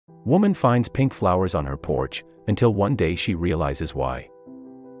Woman finds pink flowers on her porch, until one day she realizes why.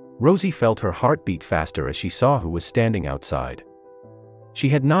 Rosie felt her heart beat faster as she saw who was standing outside. She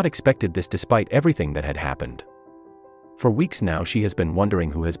had not expected this despite everything that had happened. For weeks now she has been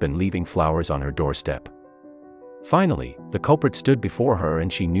wondering who has been leaving flowers on her doorstep. Finally, the culprit stood before her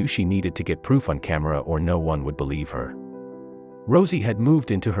and she knew she needed to get proof on camera or no one would believe her. Rosie had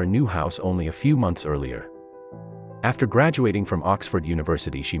moved into her new house only a few months earlier. After graduating from Oxford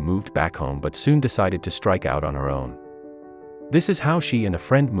University she moved back home but soon decided to strike out on her own. This is how she and a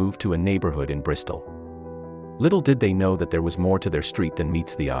friend moved to a neighborhood in Bristol. Little did they know that there was more to their street than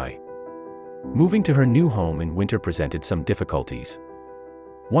meets the eye. Moving to her new home in winter presented some difficulties.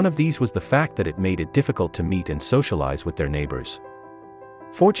 One of these was the fact that it made it difficult to meet and socialize with their neighbors.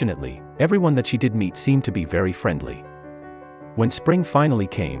 Fortunately, everyone that she did meet seemed to be very friendly. When spring finally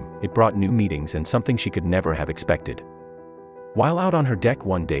came, it brought new meetings and something she could never have expected. While out on her deck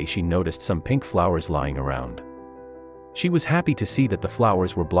one day she noticed some pink flowers lying around. She was happy to see that the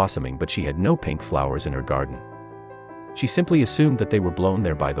flowers were blossoming, but she had no pink flowers in her garden. She simply assumed that they were blown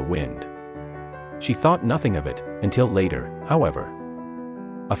there by the wind. She thought nothing of it, until later, however.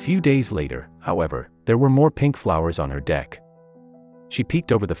 A few days later, however, there were more pink flowers on her deck. She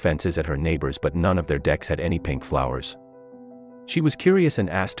peeked over the fences at her neighbors, but none of their decks had any pink flowers. She was curious and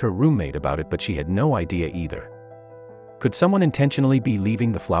asked her roommate about it, but she had no idea either. Could someone intentionally be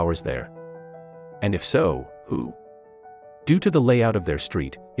leaving the flowers there? And if so, who? Due to the layout of their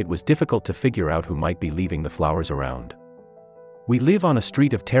street, it was difficult to figure out who might be leaving the flowers around. We live on a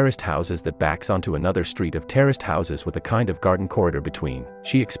street of terraced houses that backs onto another street of terraced houses with a kind of garden corridor between,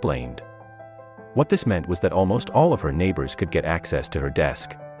 she explained. What this meant was that almost all of her neighbors could get access to her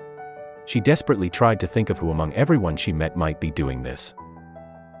desk. She desperately tried to think of who among everyone she met might be doing this.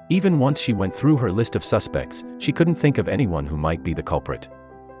 Even once she went through her list of suspects, she couldn't think of anyone who might be the culprit.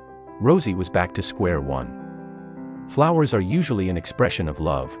 Rosie was back to square one. Flowers are usually an expression of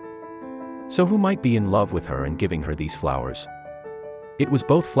love. So who might be in love with her and giving her these flowers? It was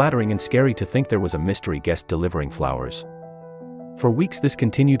both flattering and scary to think there was a mystery guest delivering flowers. For weeks this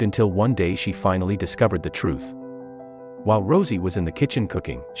continued until one day she finally discovered the truth. While Rosie was in the kitchen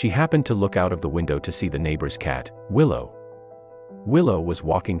cooking, she happened to look out of the window to see the neighbor's cat, Willow. Willow was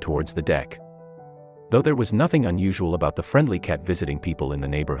walking towards the deck. Though there was nothing unusual about the friendly cat visiting people in the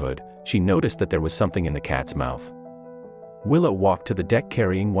neighborhood, she noticed that there was something in the cat's mouth. Willow walked to the deck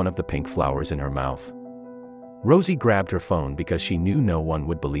carrying one of the pink flowers in her mouth. Rosie grabbed her phone because she knew no one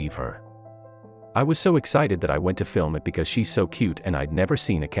would believe her. I was so excited that I went to film it because she's so cute and I'd never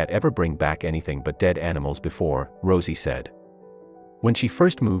seen a cat ever bring back anything but dead animals before, Rosie said. When she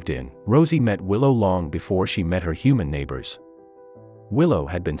first moved in, Rosie met Willow long before she met her human neighbors. Willow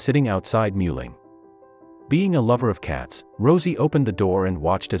had been sitting outside mewling. Being a lover of cats, Rosie opened the door and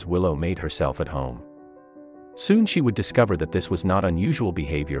watched as Willow made herself at home. Soon she would discover that this was not unusual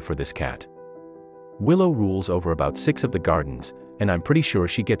behavior for this cat. Willow rules over about 6 of the gardens, and I'm pretty sure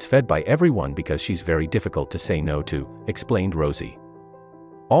she gets fed by everyone because she's very difficult to say no to, explained Rosie.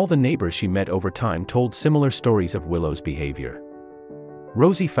 All the neighbors she met over time told similar stories of Willow's behavior.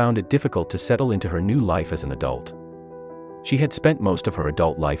 Rosie found it difficult to settle into her new life as an adult. She had spent most of her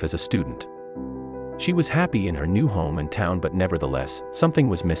adult life as a student. She was happy in her new home and town, but nevertheless, something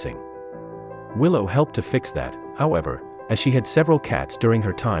was missing. Willow helped to fix that, however, as she had several cats during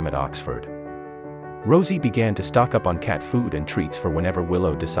her time at Oxford. Rosie began to stock up on cat food and treats for whenever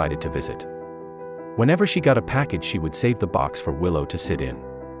Willow decided to visit. Whenever she got a package she would save the box for Willow to sit in.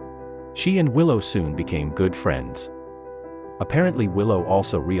 She and Willow soon became good friends. Apparently Willow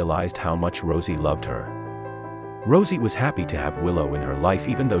also realized how much Rosie loved her. Rosie was happy to have Willow in her life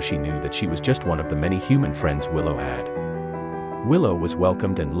even though she knew that she was just one of the many human friends Willow had. Willow was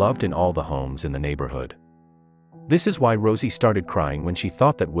welcomed and loved in all the homes in the neighborhood. This is why Rosie started crying when she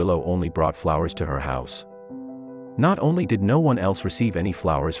thought that Willow only brought flowers to her house. Not only did no one else receive any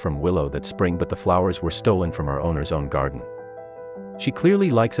flowers from Willow that spring, but the flowers were stolen from her owner's own garden. She clearly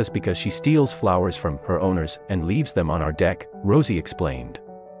likes us because she steals flowers from her owners and leaves them on our deck, Rosie explained.